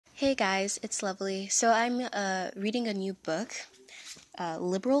Hey guys, it's Lovely. So I'm reading a new book,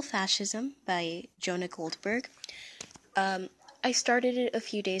 Liberal Fascism by Jonah Goldberg. I started it a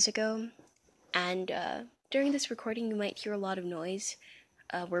few days ago, and during this recording you might hear a lot of noise.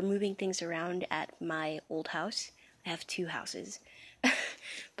 We're moving things around at my old house. I have two houses.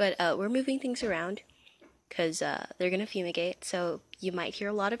 But we're moving things around because they're going to fumigate, so you might hear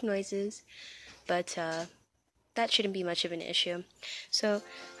a lot of noises, but that shouldn't be much of an issue. So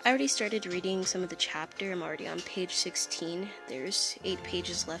I already started reading some of the chapter. I'm already on page 16. There's 8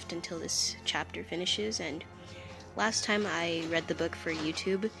 pages left until this chapter finishes, and last time I read the book for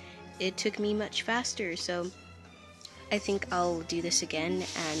YouTube, it took me much faster, so I think I'll do this again,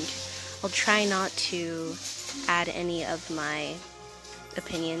 and I'll try not to add any of my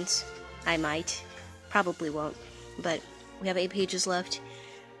opinions. I might. Probably won't. But we have 8 pages left.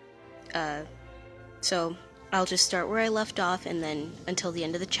 So I'll just start where I left off and then until the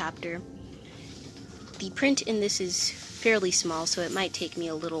end of the chapter. The print in this is fairly small, so it might take me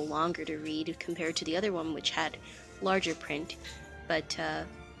a little longer to read compared to the other one, which had larger print. But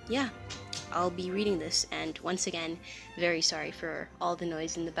yeah, I'll be reading this, and once again, very sorry for all the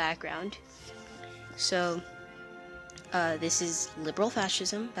noise in the background. So this is Liberal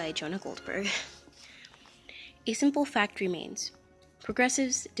Fascism by Jonah Goldberg. A simple fact remains.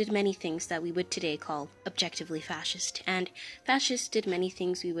 Progressives did many things that we would today call objectively fascist, and fascists did many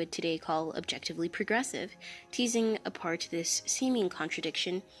things we would today call objectively progressive, teasing apart this seeming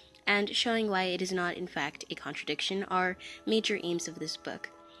contradiction and showing why it is not in fact a contradiction are major aims of this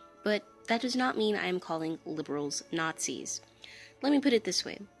book. But that does not mean I am calling liberals Nazis. Let me put it this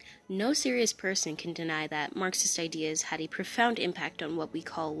way. No serious person can deny that Marxist ideas had a profound impact on what we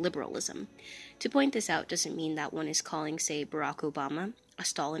call liberalism. To point this out doesn't mean that one is calling, say, Barack Obama a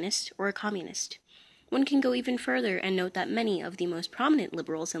Stalinist or a communist. One can go even further and note that many of the most prominent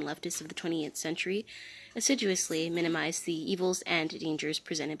liberals and leftists of the 20th century assiduously minimized the evils and dangers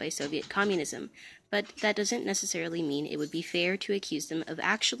presented by Soviet communism, but that doesn't necessarily mean it would be fair to accuse them of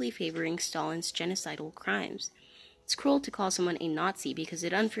actually favoring Stalin's genocidal crimes. It's cruel to call someone a Nazi because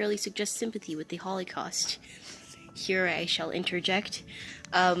it unfairly suggests sympathy with the Holocaust. Here I shall interject.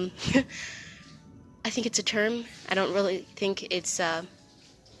 I think it's a term. I don't really think it's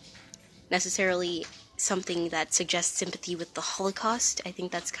necessarily something that suggests sympathy with the Holocaust. I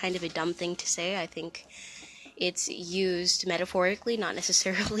think that's kind of a dumb thing to say. I think it's used metaphorically, not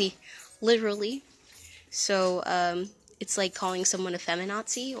necessarily literally. So it's like calling someone a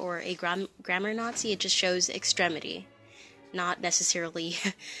feminazi or a grammar Nazi. It just shows extremity, not necessarily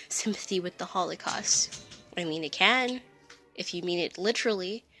sympathy with the Holocaust. I mean, it can, if you mean it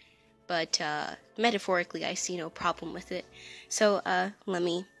literally, but metaphorically I see no problem with it. So let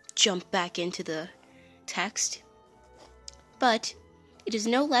me jump back into the text. But it is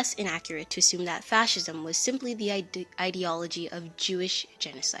no less inaccurate to assume that fascism was simply the ideology of Jewish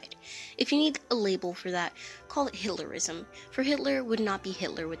genocide. If you need a label for that, call it Hitlerism, for Hitler would not be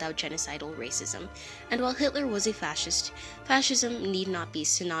Hitler without genocidal racism. And while Hitler was a fascist, fascism need not be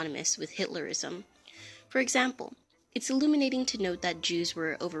synonymous with Hitlerism. For example, it's illuminating to note that Jews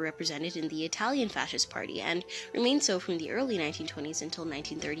were overrepresented in the Italian Fascist Party and remained so from the early 1920s until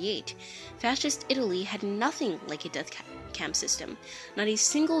 1938. Fascist Italy had nothing like a death camp system. Not a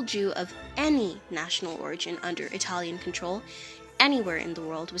single Jew of any national origin under Italian control anywhere in the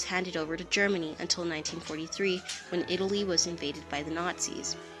world was handed over to Germany until 1943, when Italy was invaded by the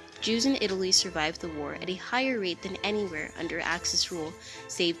Nazis. Jews in Italy survived the war at a higher rate than anywhere under Axis rule,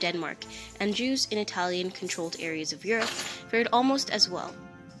 save Denmark, and Jews in Italian-controlled areas of Europe fared almost as well.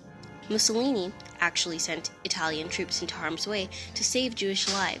 Mussolini actually sent Italian troops into harm's way to save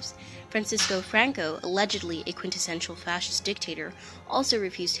Jewish lives. Francisco Franco, allegedly a quintessential fascist dictator, also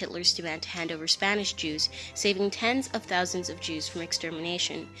refused Hitler's demand to hand over Spanish Jews, saving tens of thousands of Jews from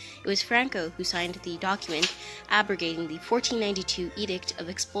extermination. It was Franco who signed the document abrogating the 1492 Edict of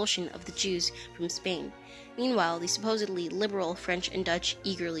Expulsion of the Jews from Spain. Meanwhile, the supposedly liberal French and Dutch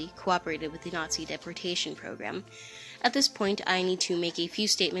eagerly cooperated with the Nazi deportation program. At this point, I need to make a few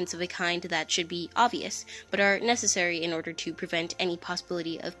statements of a kind that should be obvious, but are necessary in order to prevent any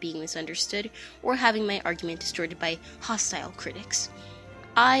possibility of being misunderstood or having my argument distorted by hostile critics.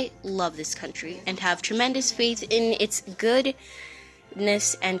 I love this country and have tremendous faith in its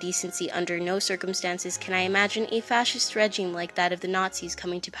goodness and decency. Under no circumstances can I imagine a fascist regime like that of the Nazis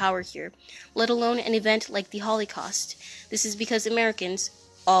coming to power here, let alone an event like the Holocaust. This is because Americans,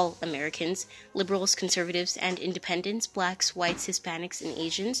 all Americans, liberals, conservatives, and independents, blacks, whites, Hispanics, and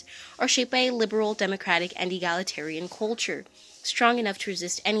Asians, are shaped by a liberal, democratic, and egalitarian culture, strong enough to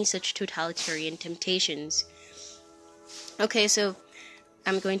resist any such totalitarian temptations. Okay, so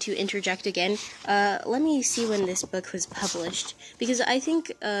I'm going to interject again. Let me see when this book was published, because I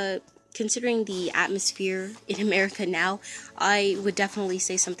think, considering the atmosphere in America now, I would definitely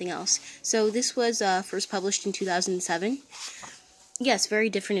say something else. So this was first published in 2007. Yes, very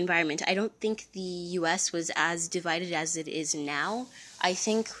different environment. I don't think the US was as divided as it is now. I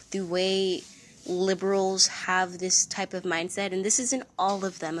think the way liberals have this type of mindset, and this isn't all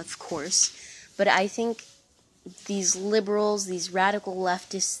of them, of course, but I think these liberals, these radical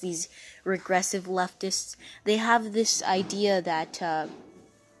leftists, these regressive leftists, they have this idea that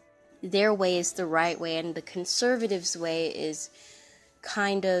their way is the right way and the conservatives' way is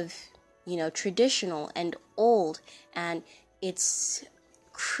kind of, traditional and old, and it's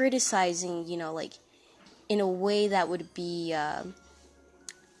criticizing, like, in a way that would be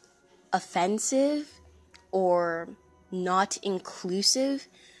offensive or not inclusive,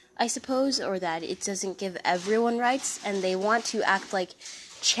 I suppose, or that it doesn't give everyone rights, and they want to act like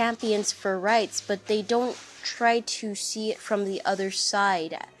champions for rights, but they don't try to see it from the other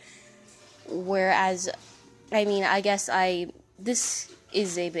side. Whereas, I guess this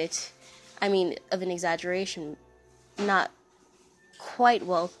is a bit, of an exaggeration, not quite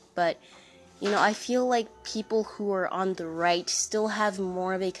well, but, I feel like people who are on the right still have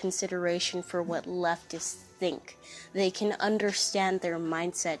more of a consideration for what leftists think. They can understand their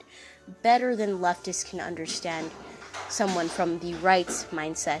mindset better than leftists can understand someone from the right's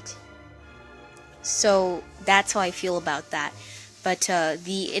mindset. So that's how I feel about that. But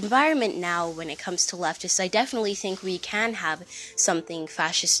the environment now, when it comes to leftists, I definitely think we can have something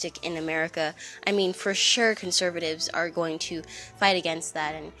fascistic in America. For sure, conservatives are going to fight against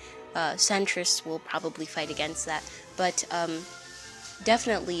that, and centrists will probably fight against that. But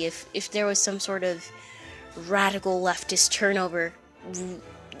definitely, if there was some sort of radical leftist turnover,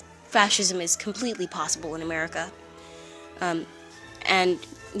 fascism is completely possible in America. And,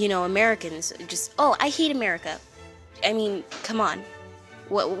 Americans just, I hate America. Come on.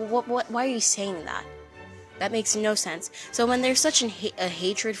 What? Why are you saying that? That makes no sense. So when there's such a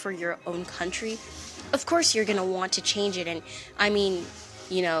hatred for your own country, of course you're going to want to change it. And,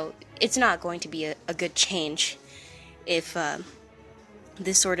 it's not going to be a good change if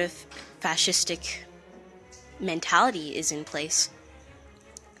this sort of fascistic mentality is in place.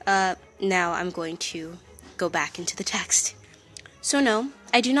 Now I'm going to go back into the text. So no,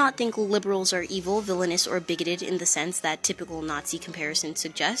 I do not think liberals are evil, villainous, or bigoted in the sense that typical Nazi comparisons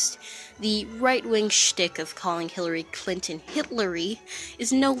suggest. The right-wing shtick of calling Hillary Clinton Hitlery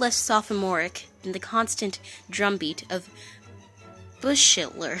is no less sophomoric than the constant drumbeat of Bush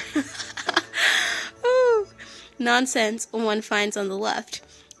Hitler. Nonsense one finds on the left.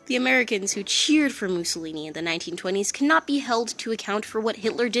 The Americans who cheered for Mussolini in the 1920s cannot be held to account for what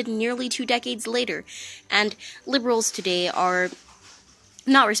Hitler did nearly 2 decades later, and liberals today are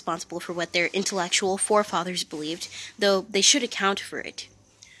not responsible for what their intellectual forefathers believed, though they should account for it.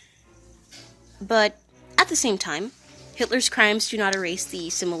 But at the same time, Hitler's crimes do not erase the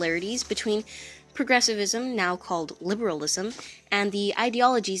similarities between progressivism, now called liberalism, and the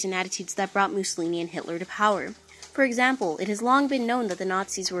ideologies and attitudes that brought Mussolini and Hitler to power. For example, it has long been known that the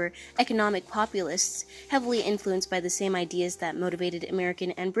Nazis were economic populists, heavily influenced by the same ideas that motivated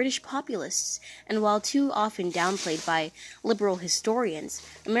American and British populists, and while too often downplayed by liberal historians,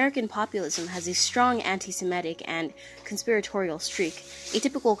 American populism has a strong anti-Semitic and conspiratorial streak. A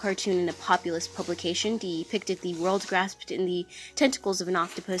typical cartoon in a populist publication depicted the world grasped in the tentacles of an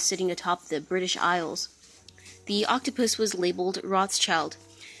octopus sitting atop the British Isles. The octopus was labeled Rothschild.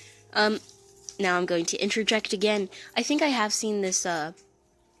 Now I'm going to interject again. I think I have seen this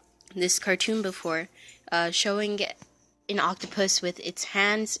this cartoon before, showing an octopus with its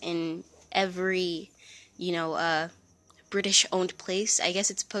hands in every, British-owned place. I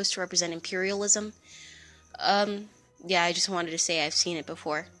guess it's supposed to represent imperialism. Yeah, I just wanted to say I've seen it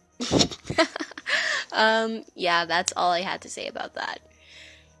before. Yeah, that's all I had to say about that.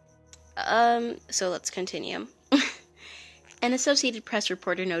 So let's continue. An Associated Press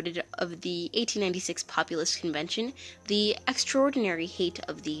reporter noted of the 1896 Populist Convention the extraordinary hate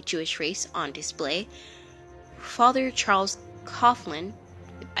of the Jewish race on display. Father Charles Coughlin,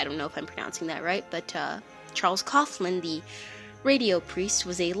 I don't know if I'm pronouncing that right, but Charles Coughlin, the radio priest,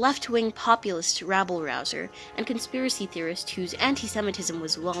 was a left-wing populist rabble-rouser and conspiracy theorist whose anti-Semitism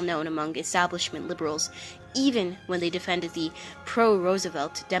was well known among establishment liberals, even when they defended the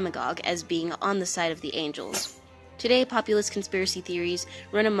pro-Roosevelt demagogue as being on the side of the angels. Today, populist conspiracy theories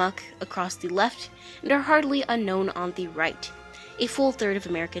run amok across the left and are hardly unknown on the right. A full third of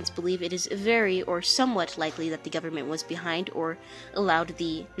Americans believe it is very or somewhat likely that the government was behind or allowed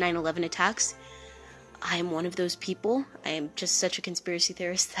the 9/11 attacks. I'm one of those people. I am just such a conspiracy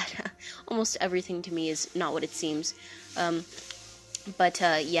theorist that almost everything to me is not what it seems. But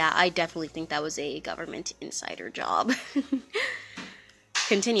yeah, I definitely think that was a government insider job.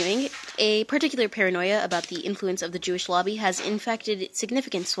 Continuing, a particular paranoia about the influence of the Jewish lobby has infected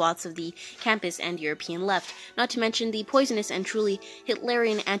significant swaths of the campus and European left, not to mention the poisonous and truly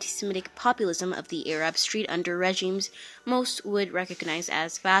Hitlerian anti-Semitic populism of the Arab street under regimes most would recognize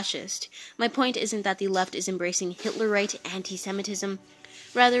as fascist. My point isn't that the left is embracing Hitlerite anti-Semitism.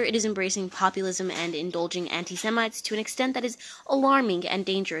 Rather, it is embracing populism and indulging anti-Semites to an extent that is alarming and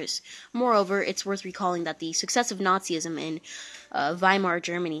dangerous. Moreover, it's worth recalling that the success of Nazism in Weimar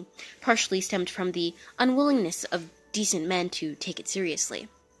Germany partially stemmed from the unwillingness of decent men to take it seriously.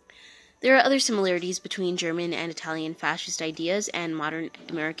 There are other similarities between German and Italian fascist ideas and modern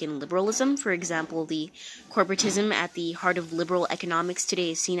American liberalism. For example, the corporatism at the heart of liberal economics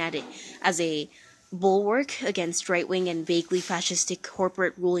today is seen as a bulwark against right-wing and vaguely fascistic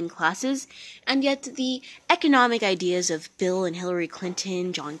corporate ruling classes, and yet the economic ideas of Bill and Hillary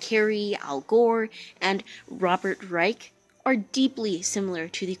Clinton, John Kerry, Al Gore, and Robert Reich are deeply similar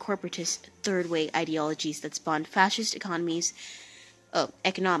to the corporatist third-way ideologies that spawned fascist economics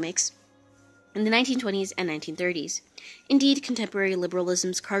in the 1920s and 1930s. Indeed, contemporary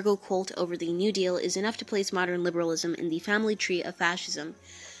liberalism's cargo cult over the New Deal is enough to place modern liberalism in the family tree of fascism.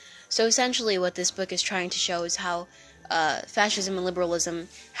 So essentially what this book is trying to show is how fascism and liberalism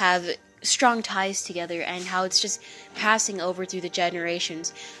have strong ties together and how it's just passing over through the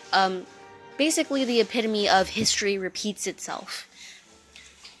generations. Basically, the epitome of history repeats itself.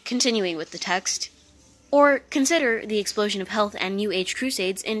 Continuing with the text. Or consider the explosion of health and New Age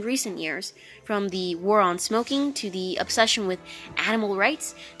crusades in recent years, from the war on smoking to the obsession with animal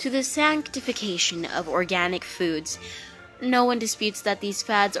rights to the sanctification of organic foods. No one disputes that these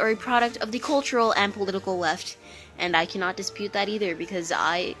fads are a product of the cultural and political left, and I cannot dispute that either because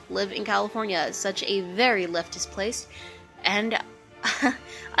I live in California, such a very leftist place, and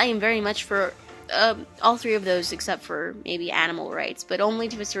I am very much for all three of those except for maybe animal rights, but only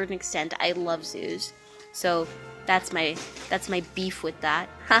to a certain extent. I love zoos, so that's my beef with that.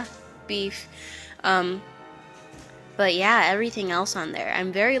 Beef. But yeah, everything else on there,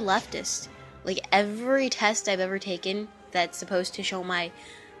 I'm very leftist. Like every test I've ever taken that's supposed to show my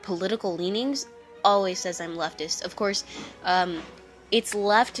political leanings always says I'm leftist. Of course, it's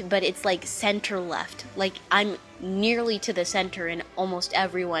left, but it's like center left. Like I'm nearly to the center in almost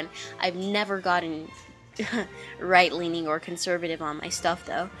everyone. I've never gotten right-leaning or conservative on my stuff,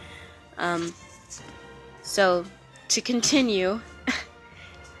 though. So, to continue,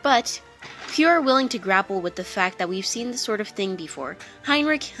 but few are willing to grapple with the fact that we've seen this sort of thing before.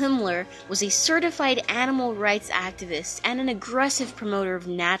 Heinrich Himmler was a certified animal rights activist and an aggressive promoter of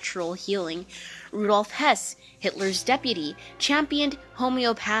natural healing. Rudolf Hess, Hitler's deputy, championed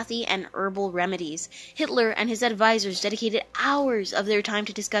homeopathy and herbal remedies. Hitler and his advisors dedicated hours of their time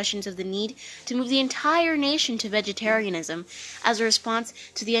to discussions of the need to move the entire nation to vegetarianism as a response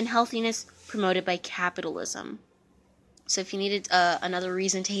to the unhealthiness promoted by capitalism. So if you needed another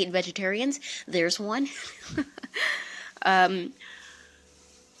reason to hate vegetarians, there's one.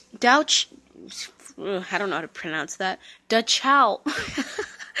 Douch, I don't know how to pronounce that. Dachau.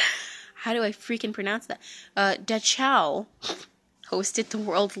 How do I freaking pronounce that? Dachau hosted the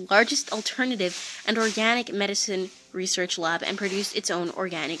world's largest alternative and organic medicine research lab and produced its own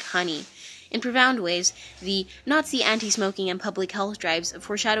organic honey. In profound ways, the Nazi anti-smoking and public health drives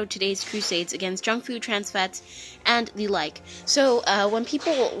foreshadowed today's crusades against junk food, trans fats, and the like. So, when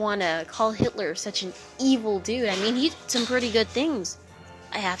people want to call Hitler such an evil dude, I mean, he did some pretty good things.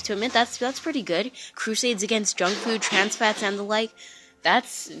 I have to admit, that's pretty good. Crusades against junk food, trans fats, and the like.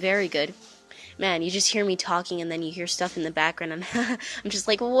 That's very good. Man, you just hear me talking and then you hear stuff in the background and I'm just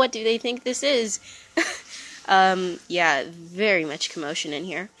like, well, what do they think this is? Yeah, very much commotion in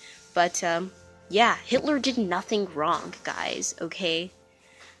here. But, yeah, Hitler did nothing wrong, guys, okay?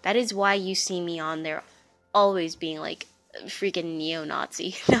 That is why you see me on there always being like, freaking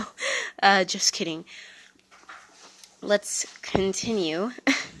neo-Nazi. No, just kidding. Let's continue.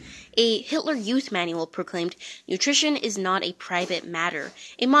 A Hitler Youth Manual proclaimed, "Nutrition is not a private matter,"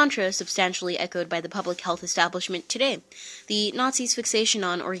 a mantra substantially echoed by the public health establishment today. The Nazis' fixation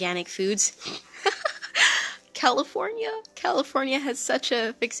on organic foods... California has such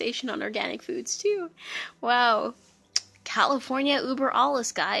a fixation on organic foods, too. Wow. California uber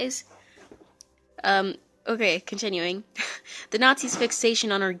alles, guys. Okay, continuing. The Nazis'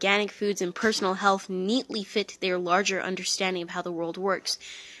 fixation on organic foods and personal health neatly fit their larger understanding of how the world works.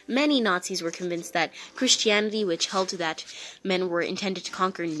 Many Nazis were convinced that Christianity, which held that men were intended to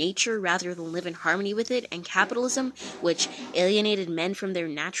conquer nature rather than live in harmony with it, and capitalism, which alienated men from their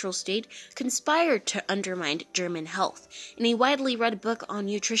natural state, conspired to undermine German health. In a widely read book on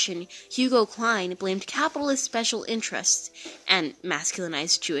nutrition, Hugo Klein blamed capitalist special interests and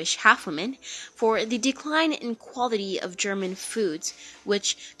masculinized Jewish half-women for the decline in quality of German foods,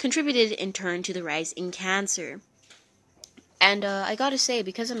 which contributed in turn to the rise in cancer. And I gotta say,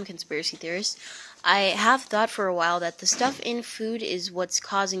 because I'm a conspiracy theorist, I have thought for a while that the stuff in food is what's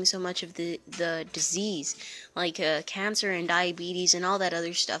causing so much of the disease, like cancer and diabetes and all that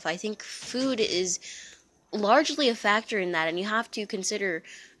other stuff. I think food is largely a factor in that, and you have to consider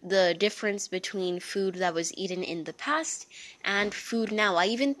the difference between food that was eaten in the past and food now. I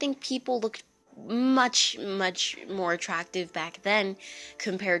even think people looked much, much more attractive back then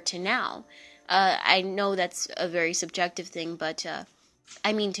compared to now. I know that's a very subjective thing, but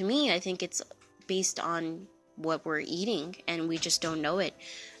I mean, to me, I think it's based on what we're eating, and we just don't know it.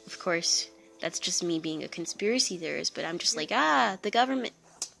 Of course, that's just me being a conspiracy theorist, but I'm just like, the government,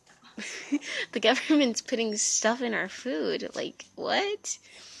 the government's putting stuff in our food. Like, what?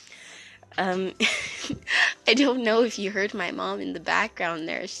 I don't know if you heard my mom in the background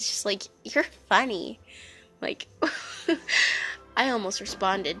there. She's just like, you're funny. Like, I almost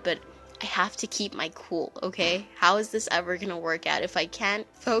responded, but I have to keep my cool, okay? How is this ever gonna work out if I can't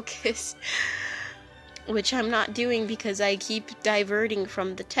focus? Which I'm not doing because I keep diverting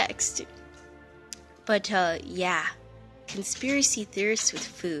from the text. But, yeah. Conspiracy theorists with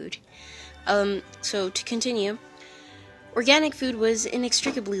food. So to continue, organic food was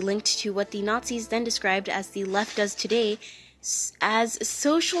inextricably linked to what the Nazis then described as the left does today as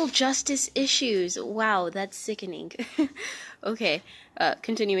social justice issues. Wow, that's sickening. Okay,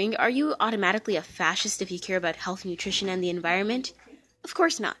 continuing. Are you automatically a fascist if you care about health, nutrition, and the environment? Of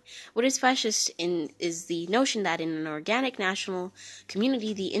course not. What is fascist is the notion that in an organic national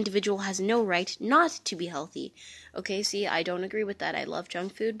community, the individual has no right not to be healthy. Okay, see, I don't agree with that. I love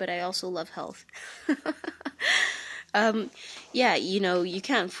junk food, but I also love health. Yeah, you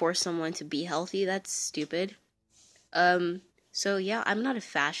can't force someone to be healthy. That's stupid. So yeah, I'm not a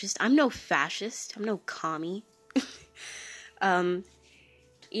fascist. I'm no fascist. I'm no commie.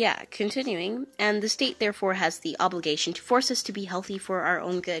 Yeah, continuing. And the state, therefore, has the obligation to force us to be healthy for our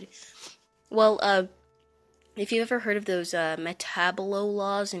own good. Well, if you ever heard of those metabolo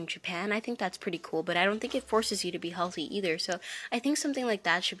laws in Japan, I think that's pretty cool, but I don't think it forces you to be healthy either. So I think something like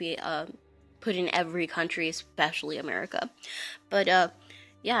that should be put in every country, especially America. But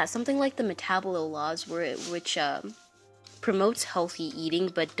yeah, something like the metabolo laws, which promotes healthy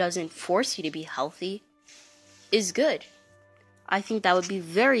eating but doesn't force you to be healthy, is good. I think that would be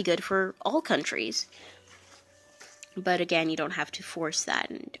very good for all countries. But again, you don't have to force that,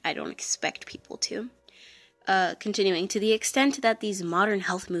 and I don't expect people to. Continuing, to the extent that these modern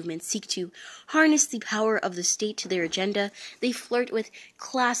health movements seek to harness the power of the state to their agenda, they flirt with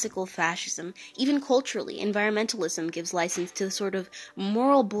classical fascism. Even culturally, environmentalism gives license to the sort of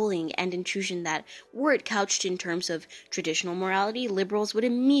moral bullying and intrusion that, were it couched in terms of traditional morality, liberals would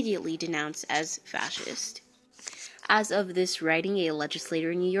immediately denounce as fascist. As of this writing, a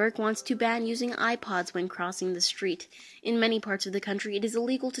legislator in New York wants to ban using iPods when crossing the street. In many parts of the country, it is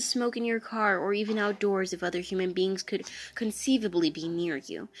illegal to smoke in your car or even outdoors if other human beings could conceivably be near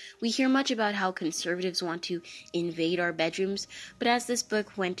you. We hear much about how conservatives want to invade our bedrooms, but as this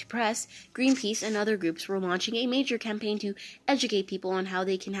book went to press, Greenpeace and other groups were launching a major campaign to educate people on how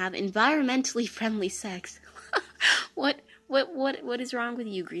they can have environmentally friendly sex. What is wrong with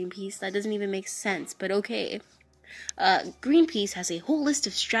you, Greenpeace? That doesn't even make sense, but okay. Greenpeace has a whole list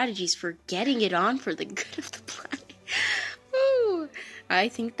of strategies for getting it on for the good of the planet. Ooh, I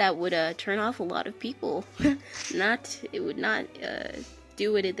think that would turn off a lot of people. It would not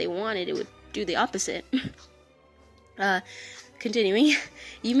do what they wanted. It would do the opposite. Continuing,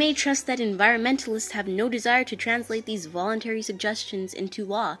 you may trust that environmentalists have no desire to translate these voluntary suggestions into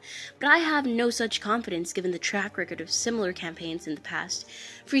law, but I have no such confidence given the track record of similar campaigns in the past.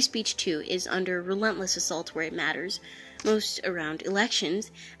 Free speech, too, is under relentless assault where it matters, most around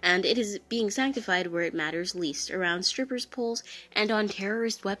elections, and it is being sanctified where it matters least, around strippers' poles and on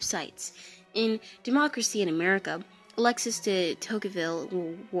terrorist websites. In Democracy in America, Alexis de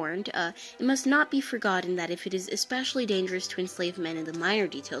Tocqueville warned, it must not be forgotten that if it is especially dangerous to enslave men in the minor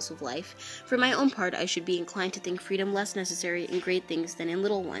details of life, for my own part I should be inclined to think freedom less necessary in great things than in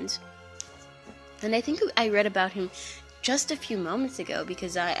little ones. And I think I read about him just a few moments ago,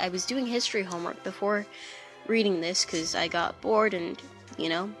 because I was doing history homework before reading this, because I got bored and,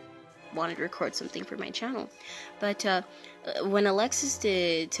 wanted to record something for my channel. But when Alexis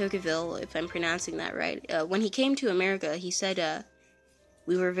de Tocqueville, if I'm pronouncing that right, when he came to America, he said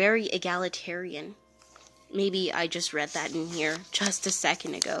we were very egalitarian. Maybe I just read that in here just a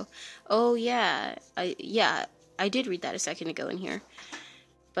second ago. Oh yeah, I did read that a second ago in here,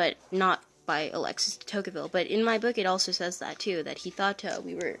 but not by Alexis de Tocqueville. But in my book, it also says that too, that he thought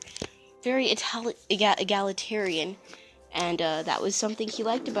we were very egalitarian, and that was something he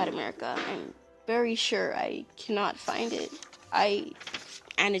liked about America. I'm very sure I cannot find it. I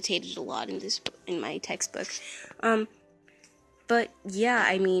annotated a lot in my textbook. But yeah,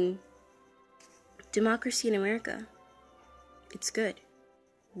 I mean, democracy in America, it's good.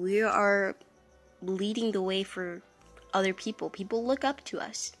 We are leading the way for other people. People look up to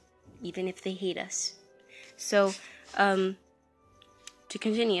us, even if they hate us. So, to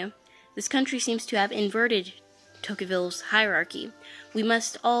continue, this country seems to have inverted Tocqueville's hierarchy. We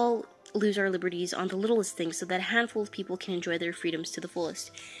must all lose our liberties on the littlest things so that a handful of people can enjoy their freedoms to the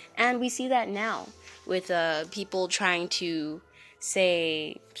fullest. And we see that now with people trying to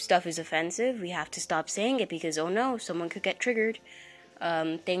say stuff is offensive. We have to stop saying it because, oh no, someone could get triggered.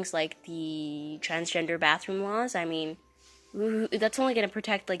 Things like the transgender bathroom laws. I mean, that's only going to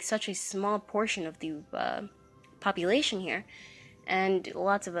protect like such a small portion of the population here, and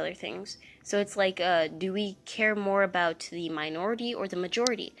lots of other things. So it's like, do we care more about the minority or the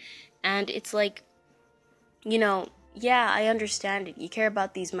majority? And it's like, yeah, I understand it. You care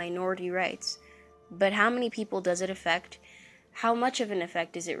about these minority rights, but how many people does it affect? How much of an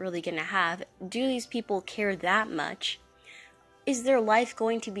effect is it really going to have? Do these people care that much? Is their life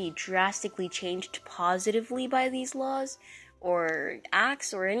going to be drastically changed positively by these laws or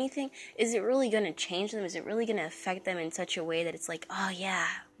acts or anything? Is it really going to change them? Is it really going to affect them in such a way that it's like, oh yeah,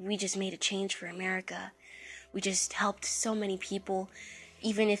 we just made a change for America. We just helped so many people,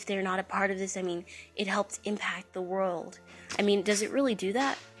 even if they're not a part of this. I mean, it helped impact the world. I mean, does it really do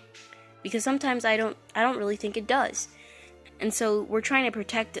that? Because sometimes I don't really think it does. And so we're trying to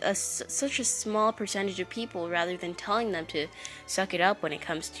protect such a small percentage of people rather than telling them to suck it up when it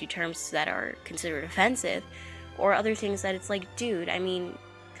comes to terms that are considered offensive or other things that it's like, dude, I mean,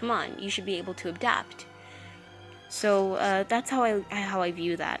 come on, you should be able to adapt. So that's how I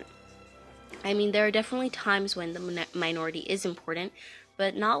view that. I mean, there are definitely times when the minority is important,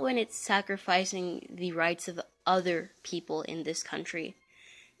 but not when it's sacrificing the rights of other people in this country.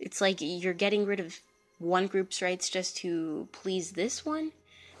 It's like you're getting rid of one group's rights just to please this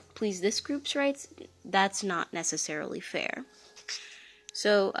group's rights. That's not necessarily fair.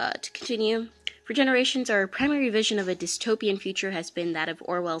 So, to continue, for generations, our primary vision of a dystopian future has been that of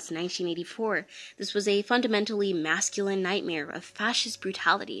Orwell's 1984. This was a fundamentally masculine nightmare of fascist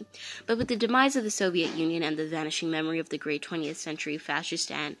brutality. But with the demise of the Soviet Union and the vanishing memory of the great 20th century fascist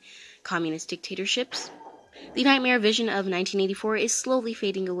and communist dictatorships, the nightmare vision of 1984 is slowly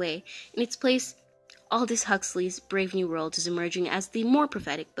fading away. In its place, Aldous Huxley's Brave New World is emerging as the more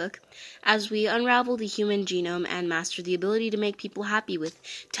prophetic book, as we unravel the human genome and master the ability to make people happy with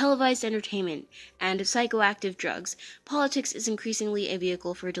televised entertainment and psychoactive drugs. Politics is increasingly a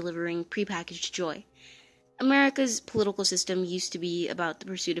vehicle for delivering prepackaged joy. America's political system used to be about the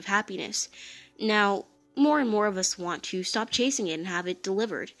pursuit of happiness. Now, more and more of us want to stop chasing it and have it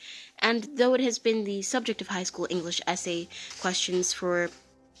delivered. And though it has been the subject of high school English essay questions for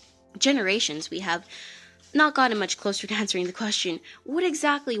generations, we have not gotten much closer to answering the question, what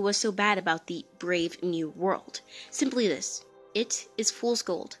exactly was so bad about the Brave New World? Simply this: it is fool's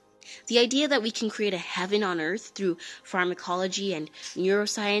gold. The idea that we can create a heaven on earth through pharmacology and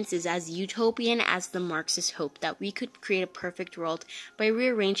neuroscience is as utopian as the Marxist hope that we could create a perfect world by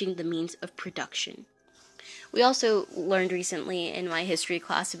rearranging the means of production. We also learned recently in my history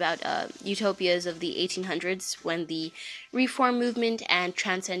class about utopias of the 1800s when the reform movement and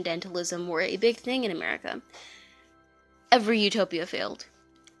transcendentalism were a big thing in America. Every utopia failed.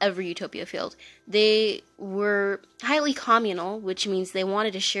 They were highly communal, which means they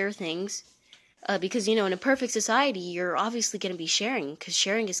wanted to share things. Because, in a perfect society, you're obviously going to be sharing, because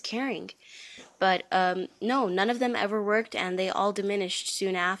sharing is caring. But no, none of them ever worked, and they all diminished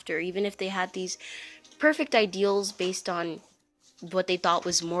soon after, even if they had these perfect ideals based on what they thought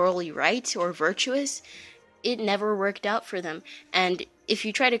was morally right or virtuous. It never worked out for them. And if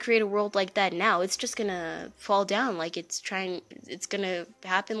you try to create a world like that now, it's just gonna fall down. Like it's gonna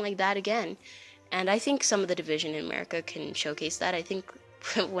happen like that again. And I think some of the division in America can showcase that. I think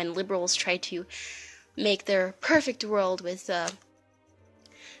when liberals try to make their perfect world with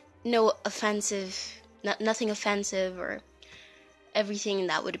nothing offensive, or everything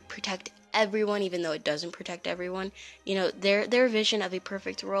that would protect everyone, even though it doesn't protect everyone. Their vision of a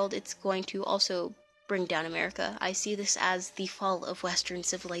perfect world, it's going to also bring down America. I see this as the fall of Western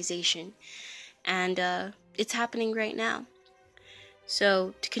civilization, and it's happening right now.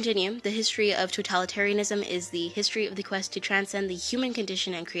 So, to continue, the history of totalitarianism is the history of the quest to transcend the human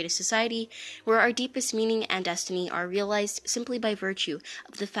condition and create a society where our deepest meaning and destiny are realized simply by virtue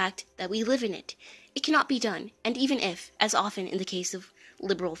of the fact that we live in it. It cannot be done, and even if, as often in the case of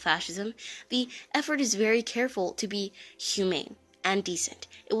liberal fascism, the effort is very careful to be humane and decent,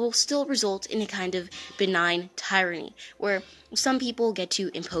 it will still result in a kind of benign tyranny, where some people get to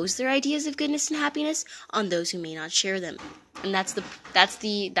impose their ideas of goodness and happiness on those who may not share them. And that's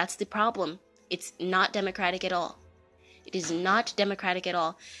the problem. It's not democratic at all. It is not democratic at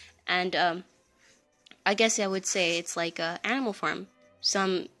all. And I guess I would say it's like Animal Farm.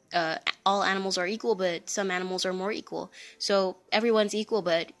 All animals are equal, but some animals are more equal. So everyone's equal,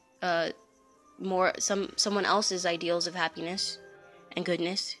 but someone else's ideals of happiness and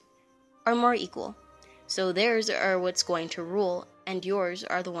goodness are more equal. So theirs are what's going to rule, and yours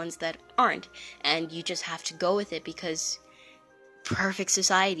are the ones that aren't. And you just have to go with it because perfect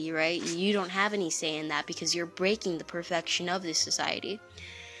society, right? You don't have any say in that because you're breaking the perfection of this society.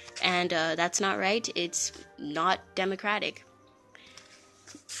 And that's not right. It's not democratic.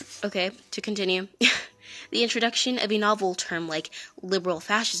 Okay, to continue. The introduction of a novel term like liberal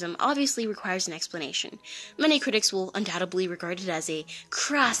fascism obviously requires an explanation. Many critics will undoubtedly regard it as a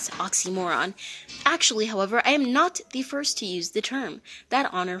crass oxymoron. Actually, however, I am not the first to use the term. That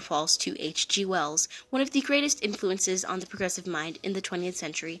honor falls to H.G. Wells, one of the greatest influences on the progressive mind in the 20th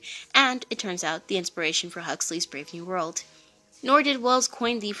century, and, it turns out, the inspiration for Huxley's Brave New World. Nor did Wells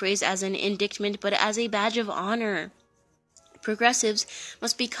coin the phrase as an indictment, but as a badge of honor. Progressives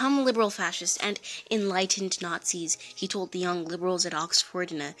must become liberal fascists and enlightened Nazis, he told the young liberals at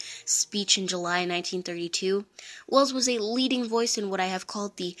Oxford in a speech in July 1932. Wells was a leading voice in what I have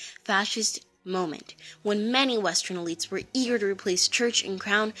called the fascist moment, when many Western elites were eager to replace church and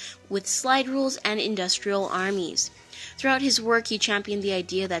crown with slide rules and industrial armies. Throughout his work, he championed the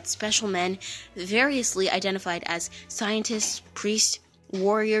idea that special men, variously identified as scientists, priests,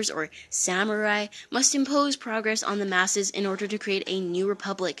 warriors, or samurai, must impose progress on the masses in order to create a new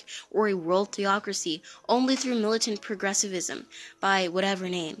republic or a world theocracy. Only through militant progressivism, by whatever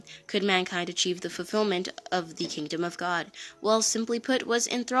name, could mankind achieve the fulfillment of the kingdom of God. Wells, simply put, was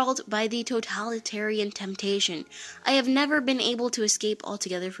enthralled by the totalitarian temptation. I have never been able to escape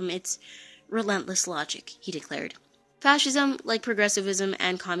altogether from its relentless logic, he declared. Fascism, like progressivism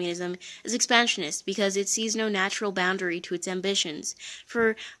and communism, is expansionist because it sees no natural boundary to its ambitions.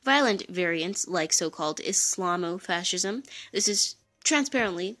 For violent variants, like so-called Islamo-fascism, this is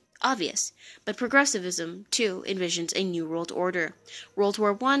transparently obvious. But progressivism, too, envisions a new world order. World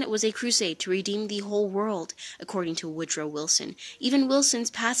War I was a crusade to redeem the whole world, according to Woodrow Wilson. Even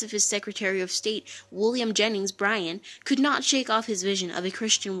Wilson's pacifist Secretary of State, William Jennings Bryan, could not shake off his vision of a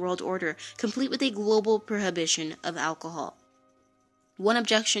Christian world order, complete with a global prohibition of alcohol. One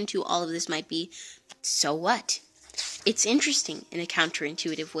objection to all of this might be, so what? It's interesting, in a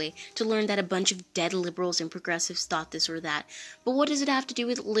counterintuitive way, to learn that a bunch of dead liberals and progressives thought this or that. But what does it have to do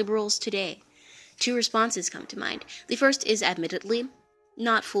with liberals today? Two responses come to mind. The first is, admittedly,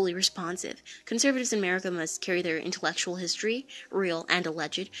 not fully responsive. Conservatives in America must carry their intellectual history, real and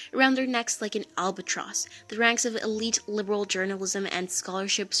alleged, around their necks like an albatross. The ranks of elite liberal journalism and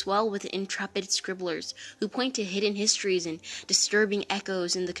scholarship swell with intrepid scribblers who point to hidden histories and disturbing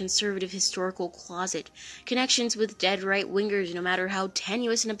echoes in the conservative historical closet. Connections with dead right-wingers, no matter how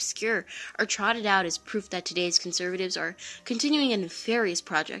tenuous and obscure, are trotted out as proof that today's conservatives are continuing a nefarious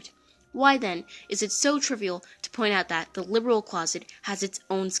project. Why, then, is it so trivial to point out that the liberal closet has its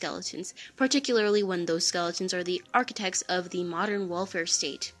own skeletons, particularly when those skeletons are the architects of the modern welfare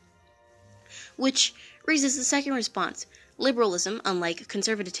state? Which raises the second response. Liberalism, unlike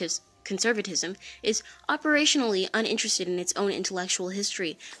conservatism, is operationally uninterested in its own intellectual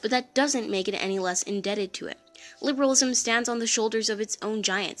history, but that doesn't make it any less indebted to it. Liberalism stands on the shoulders of its own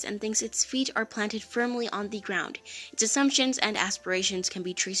giants and thinks its feet are planted firmly on the ground. Its assumptions and aspirations can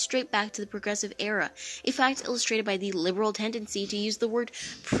be traced straight back to the progressive era, a fact illustrated by the liberal tendency to use the word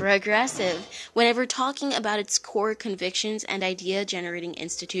progressive whenever talking about its core convictions and idea-generating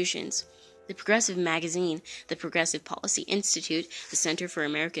institutions. The Progressive Magazine, the Progressive Policy Institute, the Center for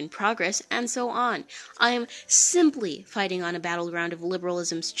American Progress, and so on. I am simply fighting on a battleground of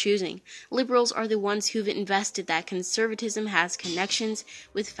liberalism's choosing. Liberals are the ones who've invested that conservatism has connections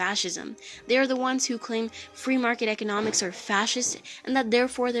with fascism. They are the ones who claim free market economics are fascist and that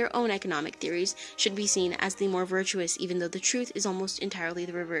therefore their own economic theories should be seen as the more virtuous, even though the truth is almost entirely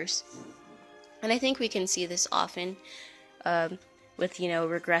the reverse. And I think we can see this often with,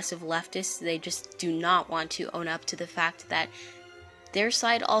 regressive leftists. They just do not want to own up to the fact that their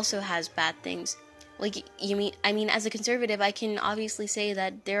side also has bad things. Like, as a conservative, I can obviously say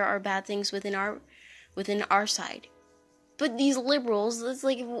that there are bad things within our side. But these liberals, it's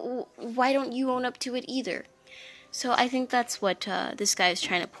like, why don't you own up to it either? So I think that's what this guy is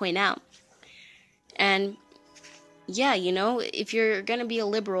trying to point out. And yeah, if you're gonna be a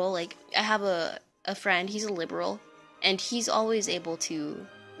liberal, like, I have a friend, he's a liberal, and he's always able to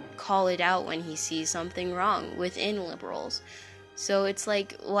call it out when he sees something wrong within liberals. So it's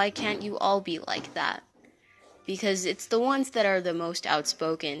like, why can't you all be like that? Because it's the ones that are the most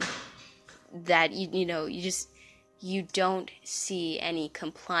outspoken that, you don't see any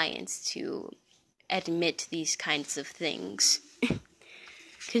compliance to admit these kinds of things.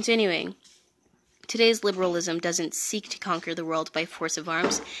 Continuing. Today's liberalism doesn't seek to conquer the world by force of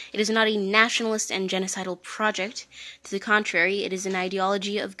arms. It is not a nationalist and genocidal project. To the contrary, it is an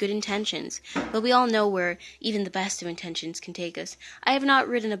ideology of good intentions. But we all know where even the best of intentions can take us. I have not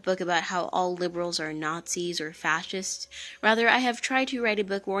written a book about how all liberals are Nazis or fascists. Rather, I have tried to write a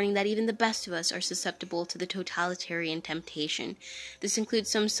book warning that even the best of us are susceptible to the totalitarian temptation. This includes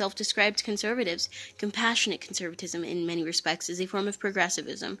some self-described conservatives. Compassionate conservatism, in many respects, is a form of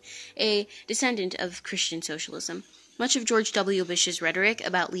progressivism, a descendant of Christian socialism. Much of George W. Bush's rhetoric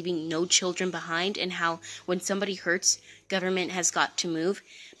about leaving no children behind and how when somebody hurts, government has got to move,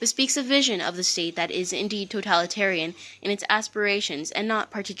 bespeaks a vision of the state that is indeed totalitarian in its aspirations and not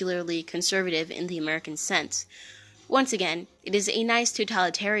particularly conservative in the American sense. Once again, it is a nice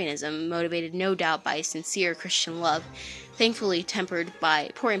totalitarianism motivated no doubt by sincere Christian love, thankfully tempered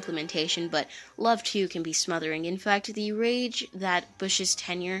by poor implementation, but love too can be smothering. In fact, the rage that Bush's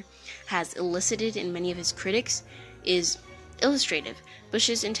tenure has elicited in many of his critics is illustrative.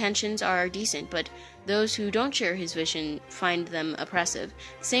 Bush's intentions are decent, but those who don't share his vision find them oppressive.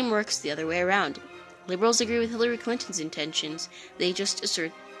 The same works the other way around. Liberals agree with Hillary Clinton's intentions. They just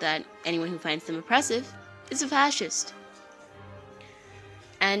assert that anyone who finds them oppressive is a fascist.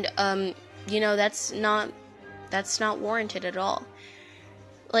 And, that's not warranted at all.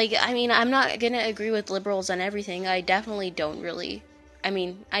 Like, I'm not gonna agree with liberals on everything. I definitely don't really.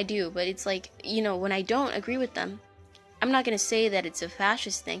 I do, but it's like, when I don't agree with them, I'm not gonna say that it's a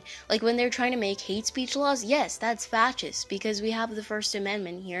fascist thing. Like, when they're trying to make hate speech laws, yes, that's fascist, because we have the First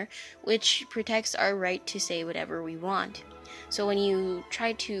Amendment here, which protects our right to say whatever we want. So when you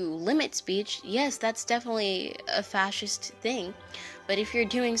try to limit speech, yes, that's definitely a fascist thing. But if you're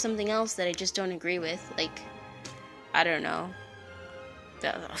doing something else that I just don't agree with, like, I don't know.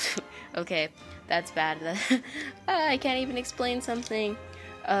 Okay, that's bad. I can't even explain something.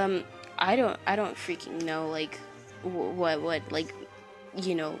 I don't freaking know, like, what, like,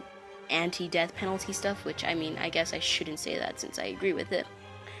 anti-death penalty stuff, which, I guess I shouldn't say that since I agree with it.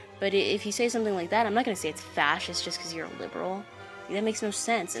 But if you say something like that, I'm not going to say it's fascist just because you're a liberal. That makes no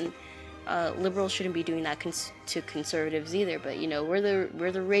sense, and liberals shouldn't be doing that to conservatives either. But we're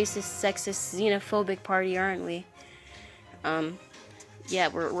the racist, sexist, xenophobic party, aren't we? Yeah,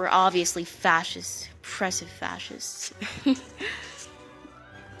 we're obviously fascists, oppressive fascists.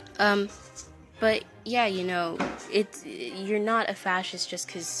 But yeah, you're not a fascist just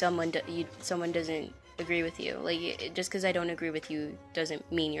because someone doesn't agree with you. Like, just because I don't agree with you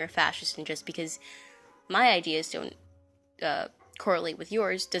doesn't mean you're a fascist, and just because my ideas don't correlate with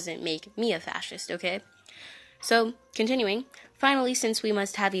yours doesn't make me a fascist, okay? So, continuing, finally, since we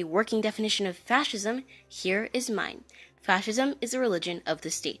must have a working definition of fascism, here is mine. Fascism is a religion of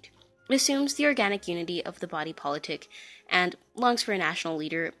the state. It assumes the organic unity of the body politic and longs for a national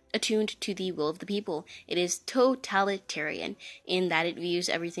leader attuned to the will of the people. It is totalitarian in that it views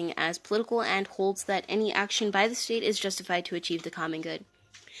everything as political and holds that any action by the state is justified to achieve the common good.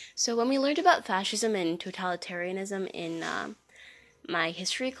 So when we learned about fascism and totalitarianism in my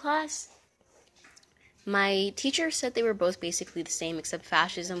history class, my teacher said they were both basically the same, except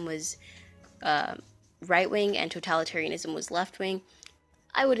fascism was right-wing and totalitarianism was left-wing.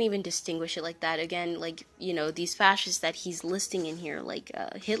 I wouldn't even distinguish it like that. Again, like, these fascists that he's listing in here, like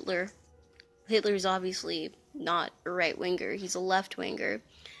Hitler. Hitler's obviously not a right-winger. He's a left-winger.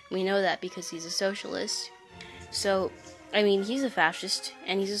 We know that because he's a socialist. So, he's a fascist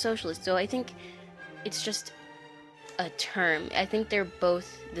and he's a socialist. So I think it's just a term. I think they're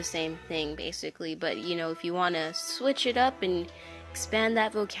both the same thing, basically. But, if you want to switch it up and expand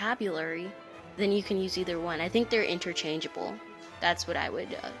that vocabulary, then you can use either one. I think they're interchangeable. That's what I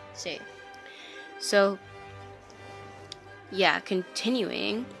would say. So, yeah,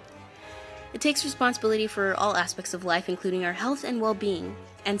 continuing. It takes responsibility for all aspects of life, including our health and well-being.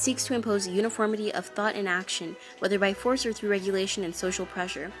 and seeks to impose uniformity of thought and action, whether by force or through regulation and social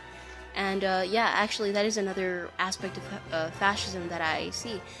pressure. And actually, that is another aspect of fascism that I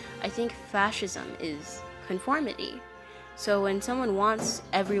see. I think fascism is conformity. So when someone wants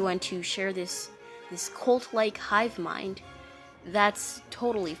everyone to share this cult-like hive mind, that's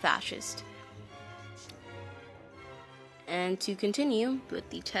totally fascist. And to continue with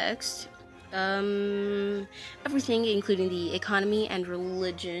the text, everything, including the economy and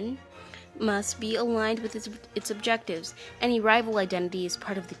religion, must be aligned with its objectives. Any rival identity is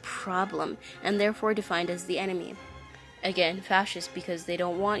part of the problem, and therefore defined as the enemy. Again, fascist, because they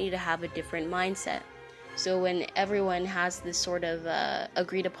don't want you to have a different mindset. So when everyone has this sort of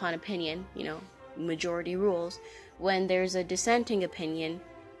agreed upon opinion, majority rules, when there's a dissenting opinion,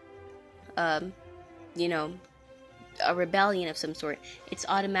 a rebellion of some sort, it's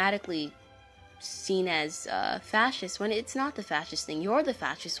automatically seen as fascist, when it's not the fascist thing. You're the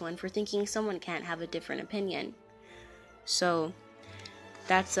fascist one for thinking someone can't have a different opinion. So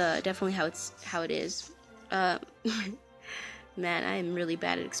that's definitely how it is. Man, I am really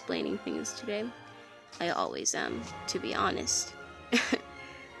bad at explaining things today. I always am, to be honest.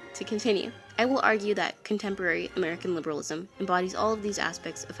 To continue, I will argue that contemporary American liberalism embodies all of these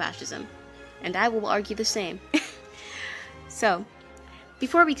aspects of fascism, and I will argue the same. So,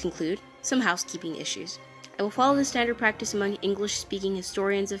 before we conclude, some housekeeping issues. I will follow the standard practice among English-speaking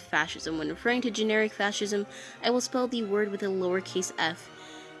historians of fascism. When referring to generic fascism, I will spell the word with a lowercase f.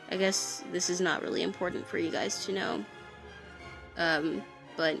 I guess this is not really important for you guys to know.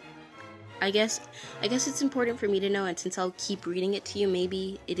 But I guess it's important for me to know, and since I'll keep reading it to you,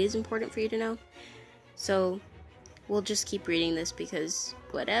 maybe it is important for you to know. So, we'll just keep reading this because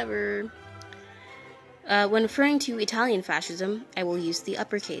whatever. When referring to Italian fascism, I will use the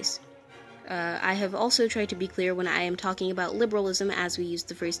uppercase. I have also tried to be clear when I am talking about liberalism, as we use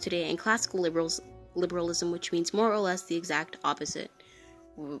the phrase today, and classical liberalism, which means more or less the exact opposite,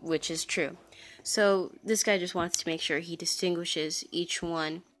 which is true. So this guy just wants to make sure he distinguishes each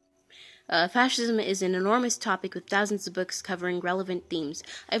one. Fascism is an enormous topic with thousands of books covering relevant themes.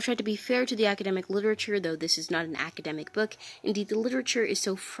 I've tried to be fair to the academic literature, though this is not an academic book. Indeed, the literature is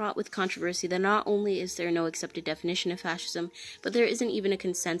so fraught with controversy that not only is there no accepted definition of fascism, but there isn't even a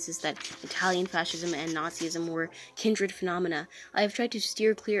consensus that Italian fascism and Nazism were kindred phenomena. I have tried to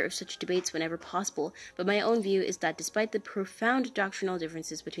steer clear of such debates whenever possible, but my own view is that despite the profound doctrinal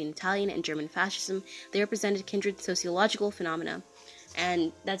differences between Italian and German fascism, they represented kindred sociological phenomena.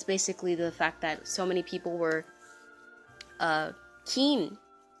 And that's basically the fact that so many people were keen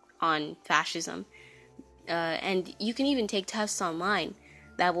on fascism. And you can even take tests online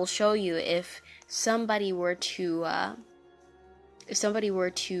that will show you if somebody were to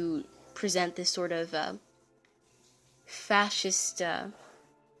present this sort of fascist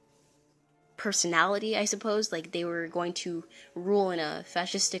personality, I suppose, like they were going to rule in a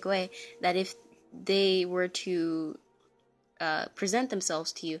fascistic way, that if they were to present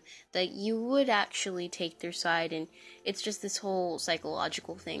themselves to you, that you would actually take their side. And it's just this whole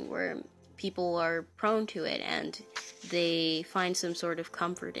psychological thing where people are prone to it and they find some sort of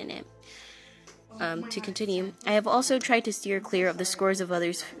comfort in it. To continue, I have also tried to steer clear of the scores of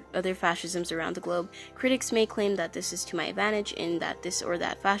other fascisms around the globe. Critics may claim that this is to my advantage, in that this or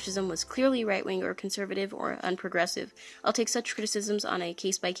that fascism was clearly right-wing or conservative or unprogressive. I'll take such criticisms on a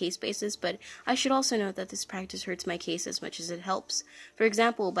case-by-case basis, but I should also note that this practice hurts my case as much as it helps. For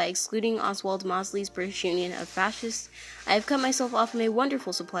example, by excluding Oswald Mosley's British Union of Fascists, I have cut myself off from a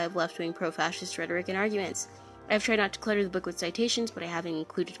wonderful supply of left-wing pro-fascist rhetoric and arguments. I have tried not to clutter the book with citations, but I have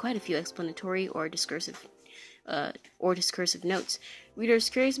included quite a few explanatory or discursive notes. Readers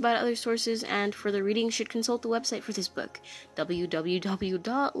curious about other sources and further reading should consult the website for this book,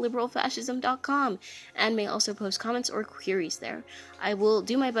 www.liberalfascism.com, and may also post comments or queries there. I will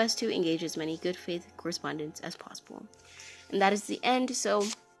do my best to engage as many good faith correspondents as possible. And that is the end, so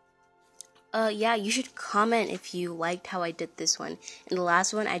you should comment if you liked how I did this one. In the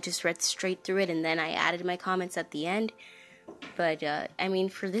last one, I just read straight through it, and then I added my comments at the end. But,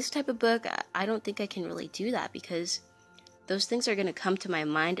 for this type of book, I don't think I can really do that, because those things are going to come to my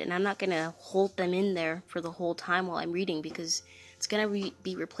mind, and I'm not going to hold them in there for the whole time while I'm reading, because it's going to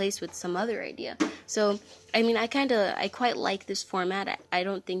be replaced with some other idea. So, I quite like this format. I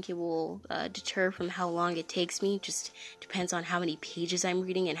don't think it will deter from how long it takes me. Just depends on how many pages I'm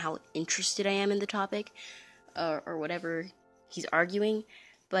reading and how interested I am in the topic, or whatever he's arguing.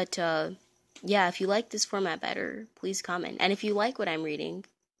 But, if you like this format better, please comment. And if you like what I'm reading,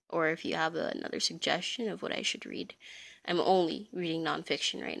 or if you have another suggestion of what I should read, I'm only reading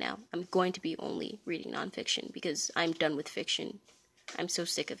nonfiction right now. I'm going to be only reading nonfiction because I'm done with fiction. I'm so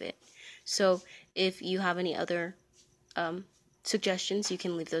sick of it. So if you have any other suggestions, you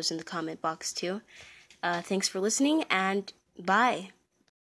can leave those in the comment box too. Thanks for listening, and bye.